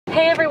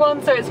Hey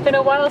everyone, so it's been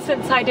a while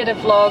since I did a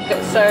vlog,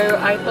 so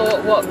I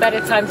thought what better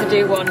time to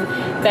do one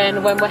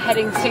than when we're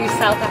heading to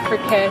South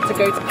Africa to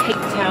go to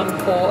Cape Town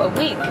for a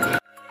week.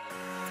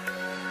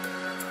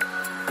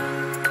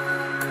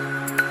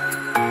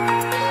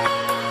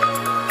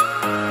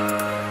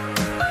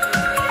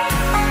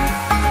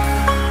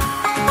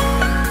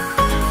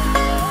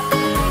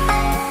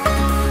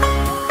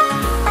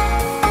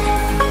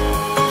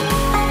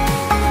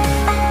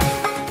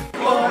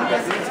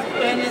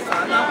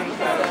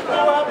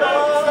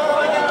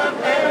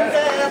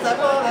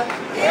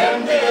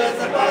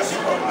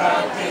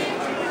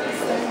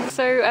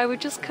 So we've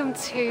just come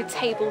to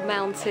Table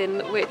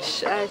Mountain,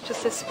 which is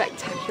just a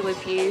spectacular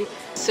view.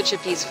 Such a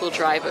beautiful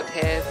drive up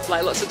here,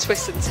 like lots of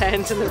twists and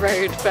turns in the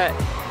road, but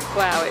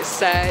wow, it's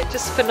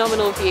just a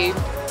phenomenal view.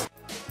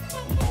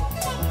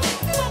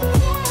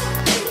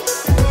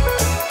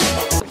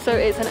 So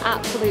it's an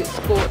absolute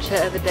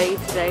scorcher of a day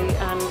today,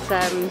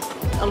 and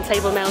on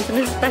Table Mountain,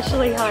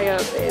 especially high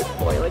up, it is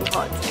boiling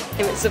hot.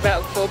 It's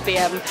about 4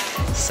 p.m,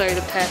 so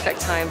the perfect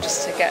time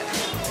just to get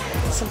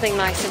something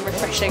nice and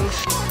refreshing.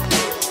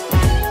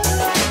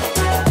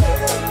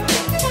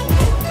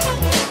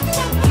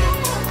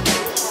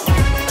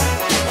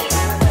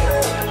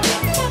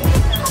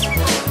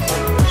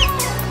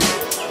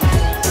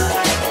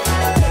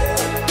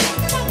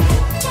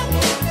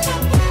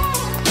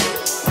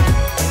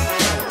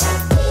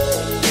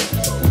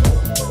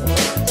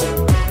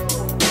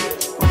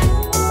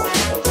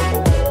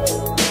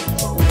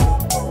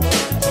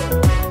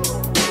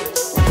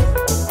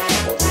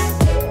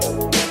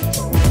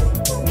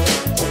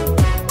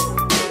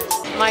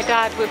 My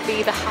dad would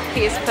be the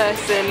happiest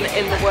person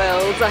in the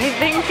world, I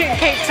think, at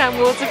Cape Town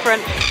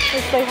waterfront,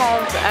 because they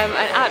have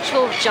an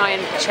actual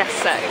giant chess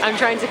set. I'm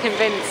trying to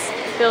convince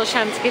Phil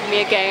Shan to give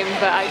me a game,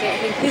 but I don't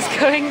think he's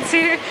going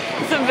to.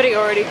 Somebody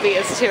already beat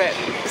us to it.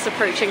 It's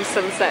approaching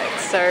sunset,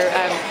 so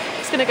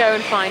just going to go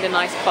and find a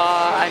nice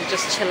bar and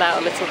just chill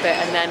out a little bit,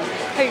 and then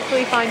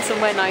hopefully find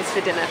somewhere nice for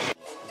dinner.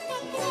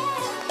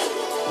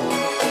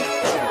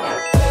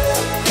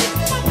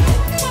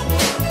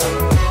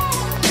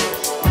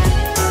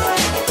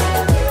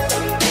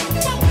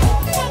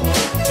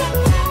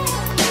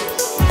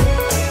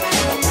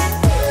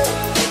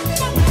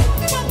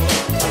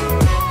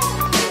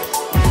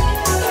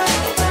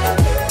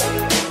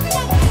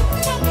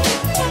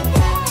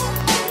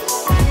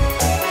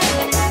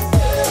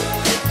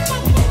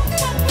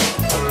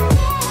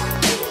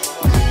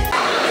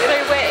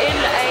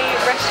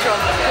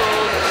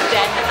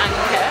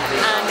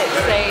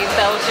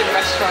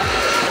 Restaurant,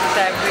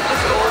 and we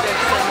just ordered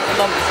some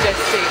lobster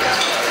soup,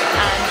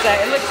 and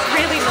it looks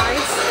really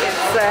nice.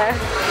 It's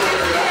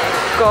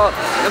got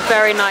a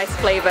very nice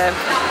flavour,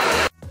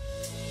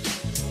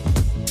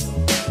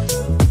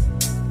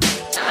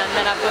 and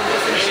then I've gone for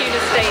some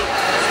tuna steak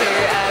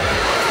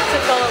to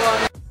follow on.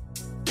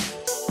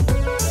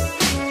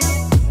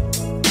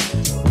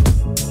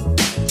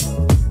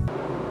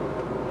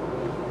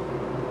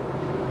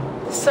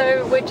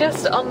 So we're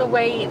just on the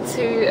way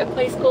to a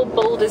place called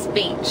Boulders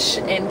Beach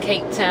in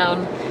Cape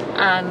Town,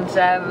 and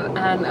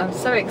I'm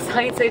so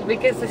excited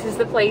because this is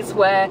the place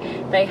where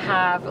they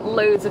have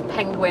loads of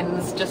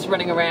penguins just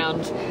running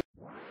around.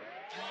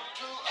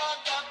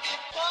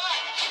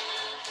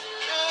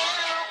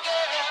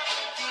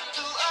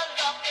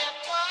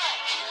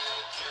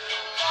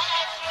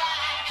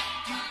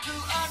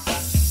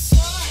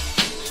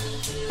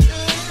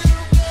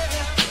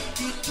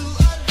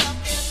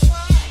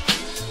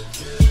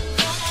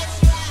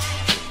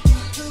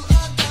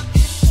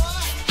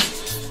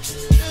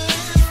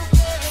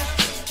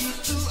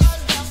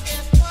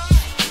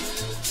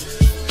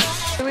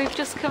 We've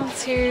just come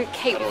to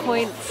Cape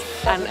Point,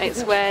 and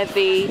it's where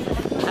the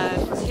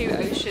two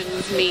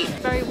oceans meet.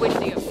 Very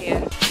windy up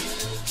here.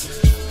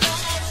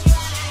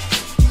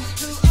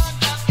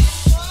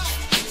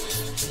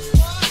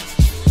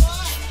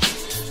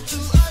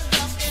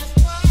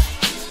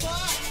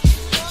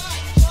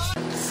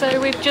 So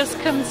we've just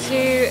come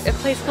to a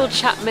place called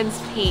Chapman's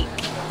Peak,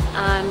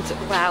 and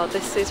wow,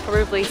 this is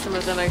probably some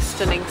of the most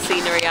stunning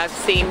scenery I've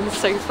seen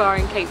so far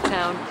in Cape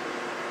Town.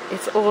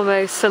 It's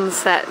almost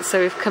sunset, so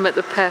we've come at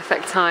the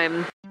perfect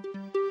time.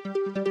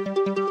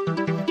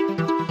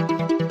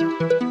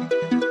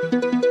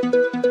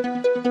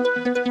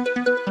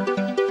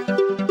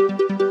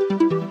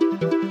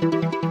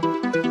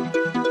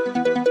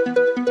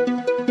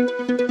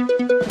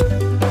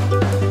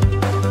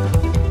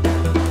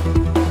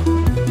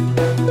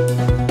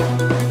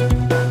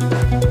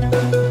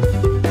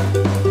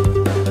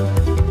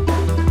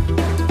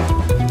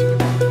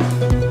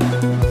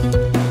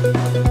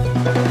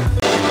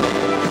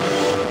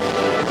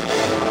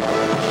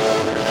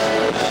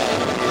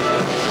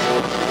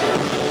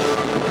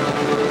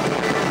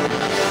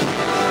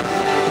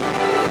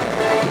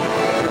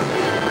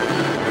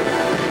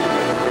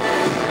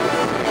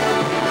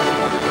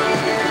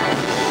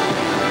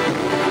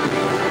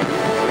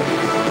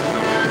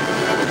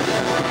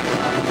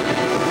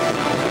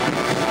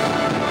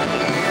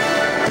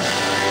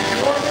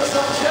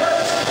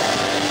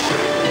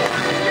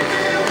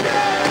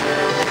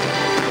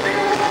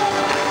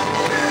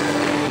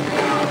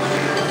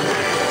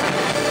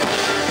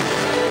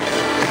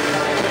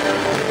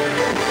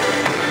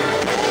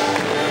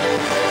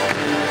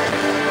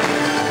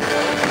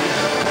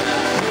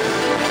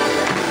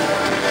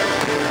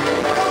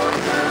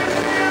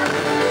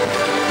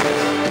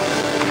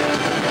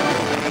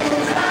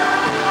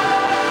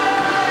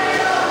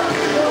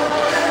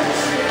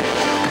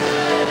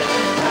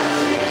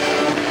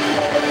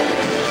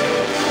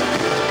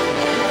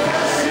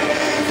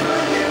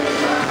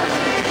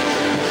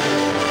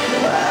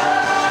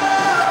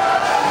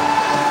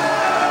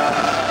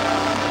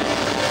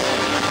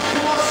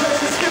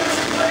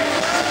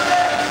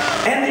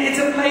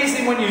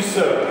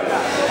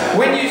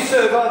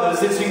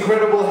 others. It's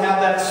incredible how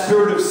that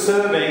spirit of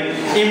serving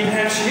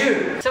impacts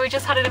you. So we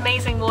just had an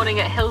amazing morning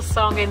at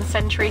Hillsong in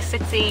Century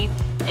City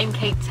in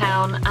Cape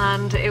Town,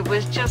 and it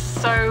was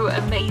just so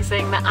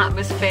amazing. The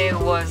atmosphere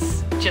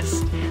was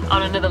just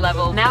on another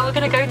level. Now we're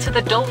going to go to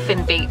the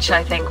Dolphin Beach,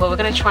 I think. Well, we're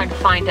going to try and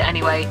find it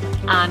anyway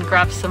and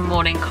grab some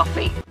morning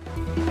coffee.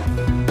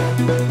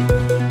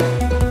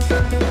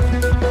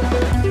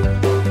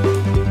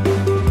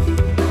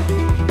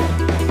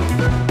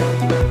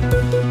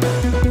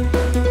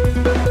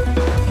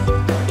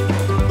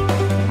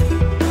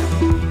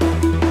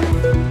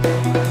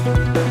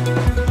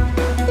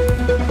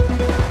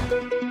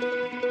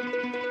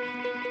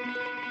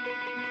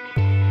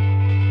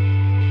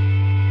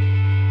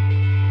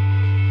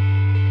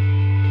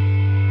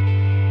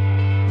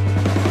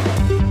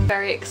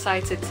 Very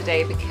excited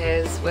today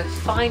because we're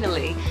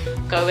finally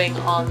going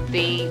on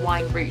the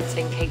wine route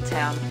in Cape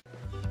Town.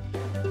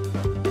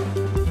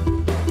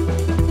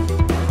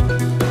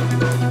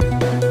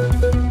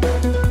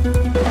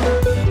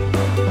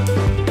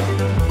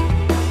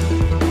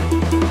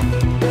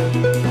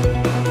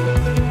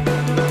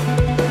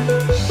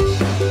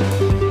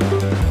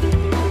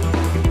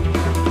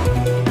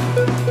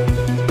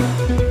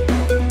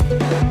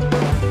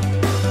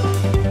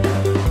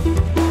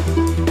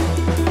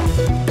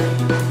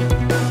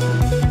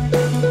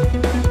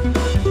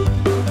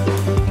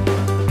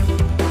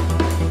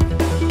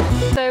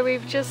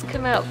 Just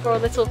come out for a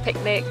little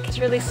picnic. It's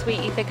really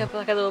sweet. You pick up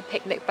like a little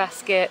picnic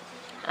basket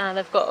and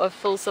they've got a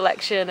full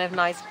selection of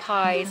nice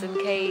pies and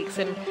cakes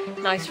and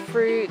nice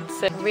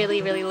fruits and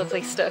really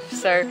lovely stuff.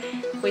 So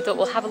we thought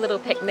we'll have a little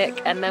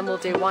picnic and then we'll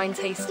do wine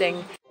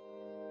tasting.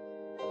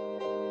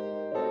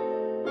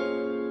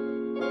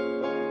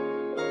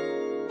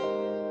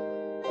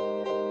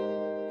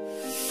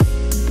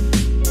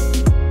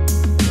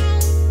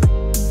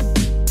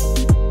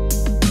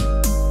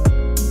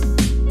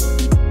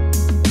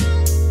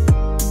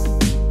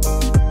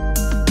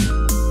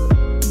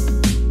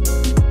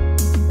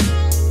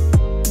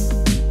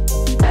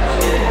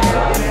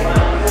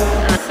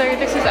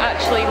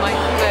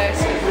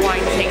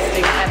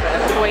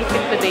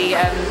 For the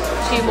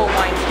 2 more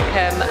wines to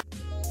come.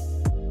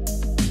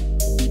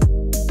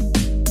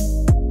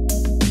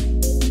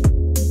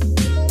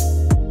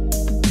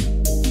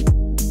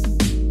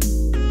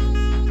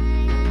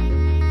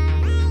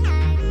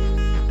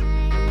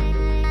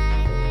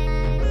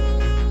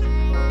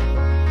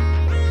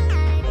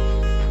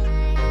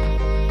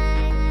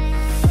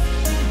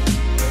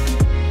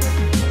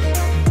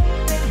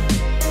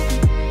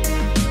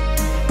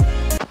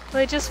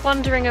 We're just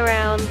wandering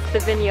around the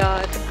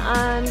vineyard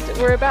and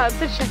we're about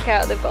to check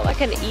out. They've got like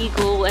an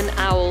eagle and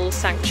owl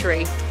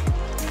sanctuary,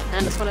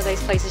 and it's one of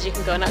those places you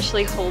can go and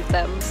actually hold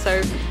them.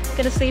 So I'm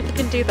gonna see if we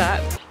can do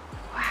that.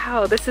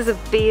 Wow, this is a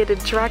bearded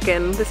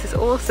dragon. This is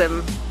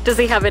awesome. Does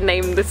he have a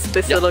name, this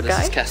little guy?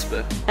 This is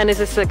Casper. And is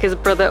this like his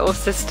brother or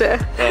sister?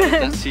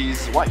 That's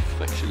his wife,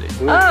 actually.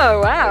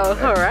 Oh wow,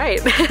 all right.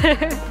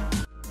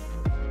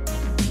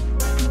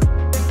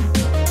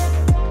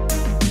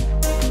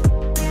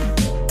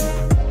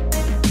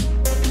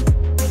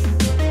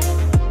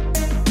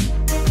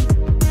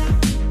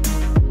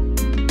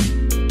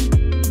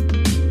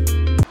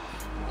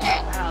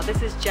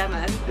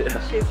 Gemma.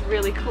 Yeah. She's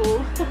really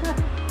cool.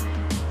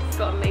 She's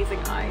got amazing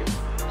eyes.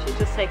 She's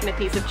just taken a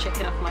piece of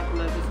chicken off my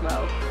glove as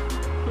well.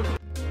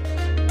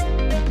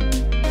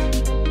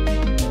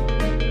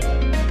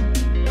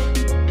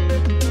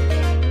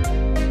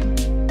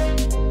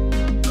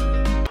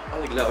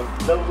 Oh,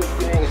 glove. Love with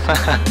things.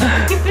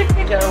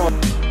 Everything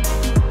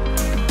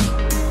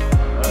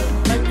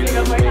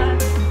on my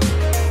hand.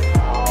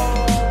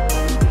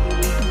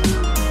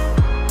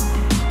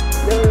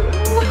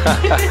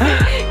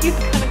 He's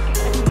kind of.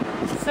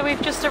 So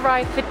we've just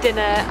arrived for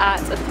dinner at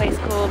a place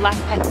called La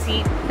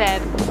Petite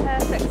Femme.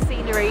 Perfect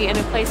scenery in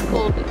a place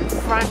called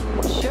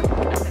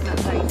Franschhoek. I think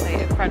that's how you say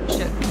it,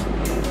 Franschhoek.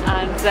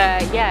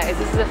 And yeah,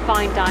 this is a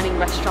fine dining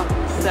restaurant.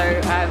 So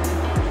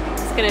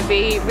it's going to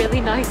be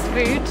really nice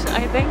food,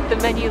 I think. The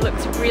menu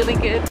looks really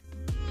good.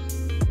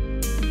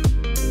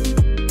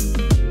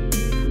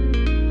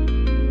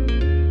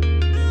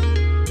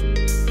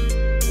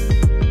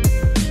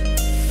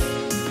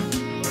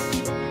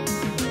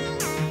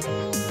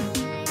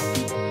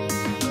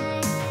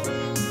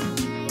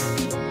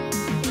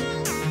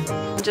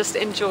 Just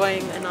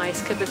enjoying a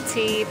nice cup of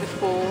tea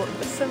before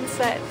the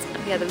sunset.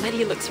 And yeah, the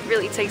menu looks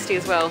really tasty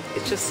as well.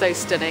 It's just so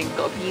stunning.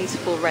 Got a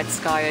beautiful red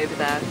sky over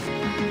there.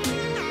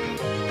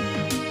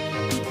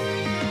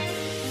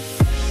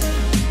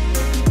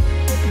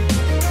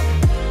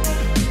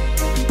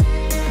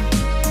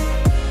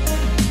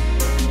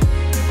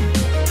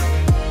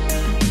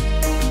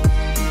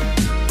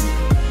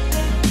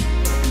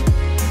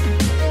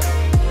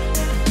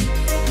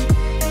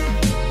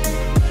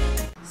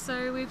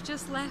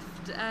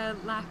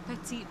 La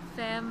Petite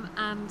Femme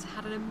and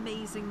had an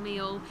amazing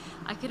meal.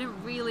 I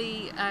couldn't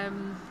really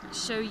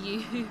show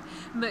you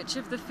much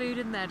of the food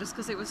in there just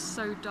because it was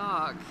so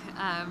dark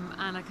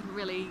and I couldn't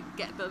really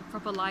get the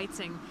proper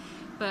lighting,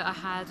 but I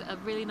had a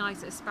really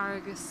nice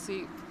asparagus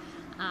soup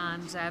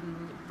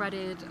and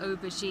breaded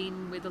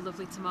aubergine with a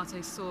lovely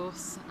tomato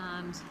sauce,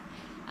 and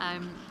I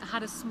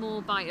had a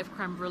small bite of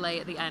creme brulee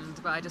at the end,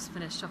 but I just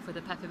finished off with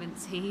a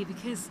peppermint tea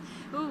because,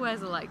 oh, where's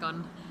the light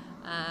gone?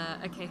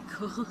 Okay,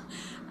 cool.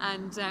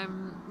 And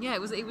yeah,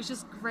 it was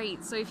just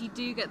great. So if you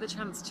do get the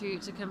chance to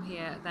come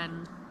here,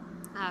 then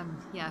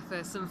yeah,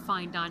 for some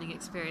fine dining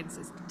experience,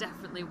 it's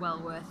definitely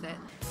well worth it.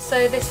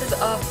 So this is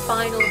our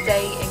final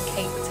day in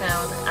Cape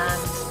Town,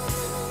 and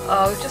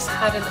oh, we've just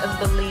had an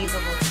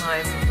unbelievable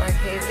time. Like,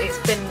 it's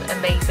been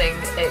amazing.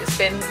 It's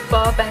been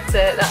far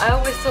better. I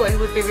always thought it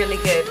would be really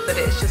good, but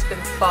it's just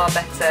been far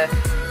better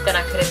than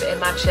I could have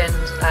imagined.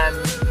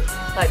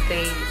 Like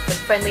the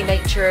friendly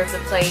nature of the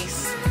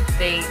place,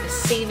 the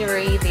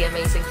scenery, the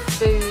amazing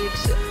food,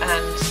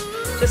 and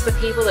just the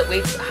people that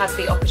we've had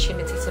the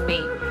opportunity to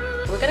meet.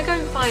 We're going to go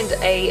and find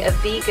a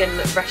vegan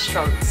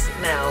restaurant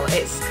now.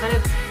 It's kind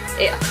of,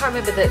 I can't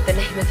remember the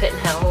name of it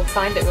now. We'll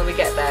find it when we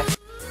get there.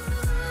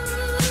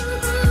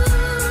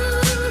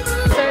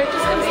 So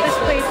just come to this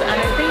place, and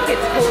I think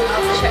it's called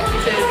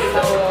Checkers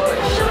or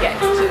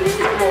Skechers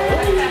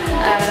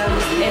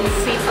in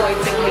Sea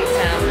Point in Cape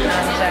Town, and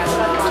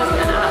just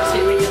an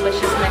absolutely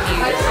delicious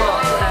menu.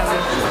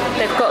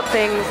 They've got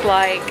things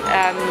like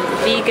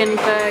vegan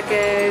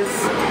burgers.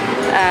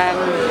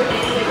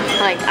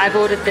 Like, I've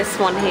ordered this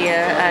one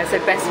here, so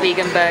best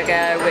vegan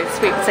burger with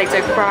sweet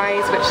potato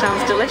fries, which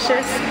sounds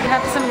delicious. They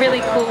have some really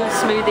cool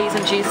smoothies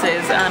and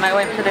juices, and I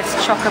went for this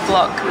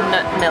chock-a-block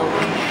nut milk,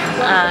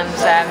 and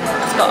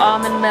it's got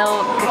almond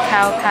milk,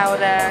 cacao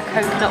powder,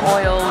 coconut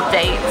oil,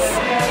 dates,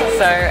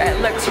 so it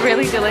looks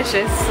really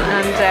delicious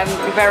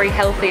and very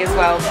healthy as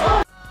well.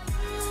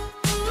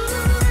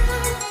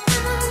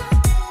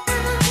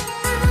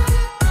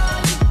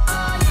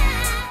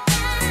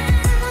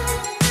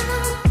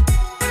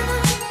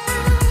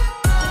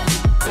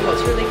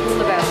 What's really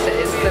cool about it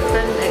is the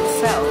bun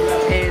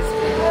itself is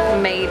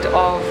made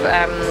of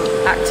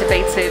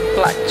activated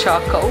black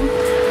charcoal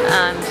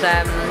and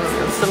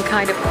some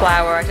kind of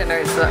flour. I don't know,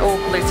 it's all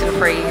gluten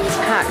free. It's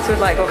packed with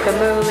like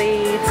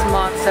guacamole,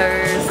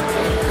 tomatoes,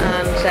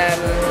 and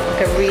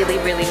a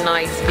really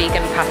nice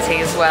vegan patty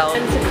as well.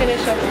 And to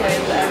finish off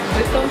with,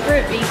 we've gone for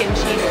a vegan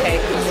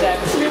cheesecake.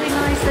 It's really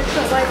nice. It's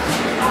got like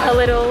a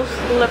little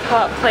La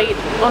Part plate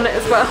on it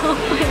as well,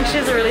 which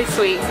is really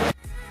sweet.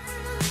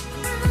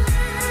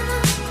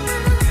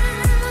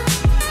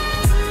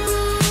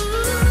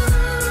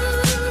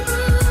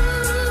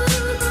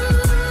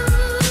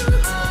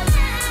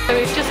 So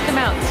we've just come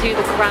out to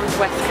the Grand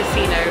West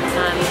Casino,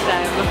 and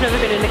I've never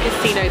been in a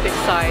casino this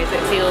size.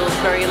 It feels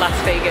very Las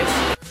Vegas.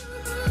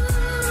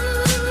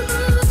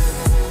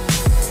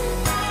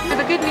 So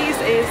the good news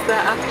is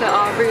that after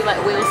our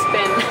roulette wheel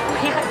spin,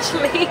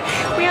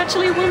 we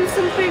actually won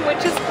something,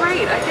 which is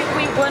great. I think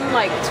we won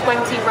like 20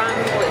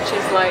 rand, which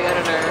is like, I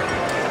don't know,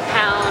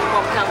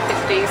 £1,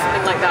 £1.50,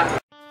 something like that.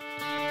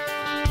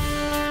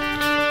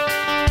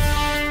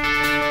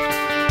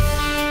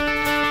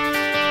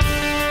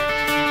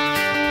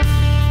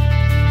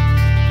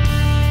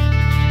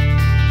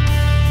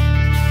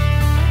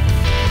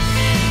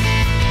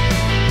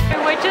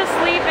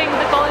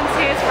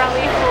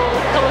 Rally for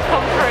colour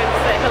conference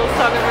at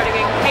Hillsong and running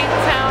in Cape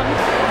Town,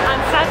 and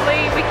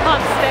sadly we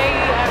can't stay.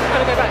 We've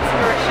got to go back to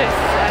Mauritius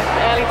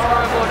early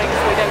tomorrow morning,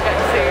 so we don't get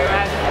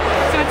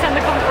to attend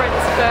the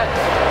conference, but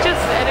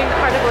just an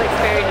incredible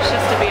experience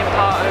just to be a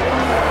part of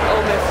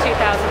almost 2,000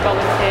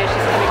 volunteers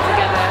just coming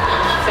together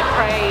to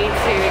pray,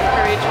 to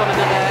encourage one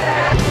another.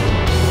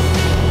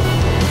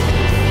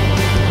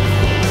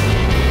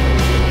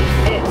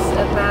 It's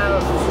about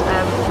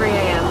 3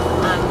 AM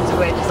and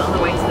we're just on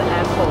the way to the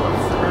airport,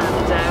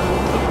 and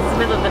it's the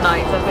middle of the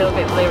night, so I feel a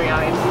bit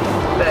bleary-eyed,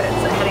 but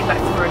heading back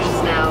to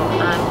Mauritius now,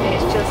 and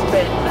it's just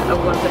been a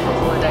wonderful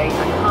holiday.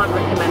 I can't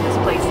recommend this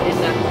place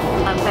enough,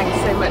 and thanks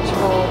so much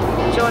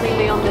for joining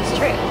me on this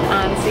trip,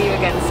 and see you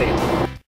again soon.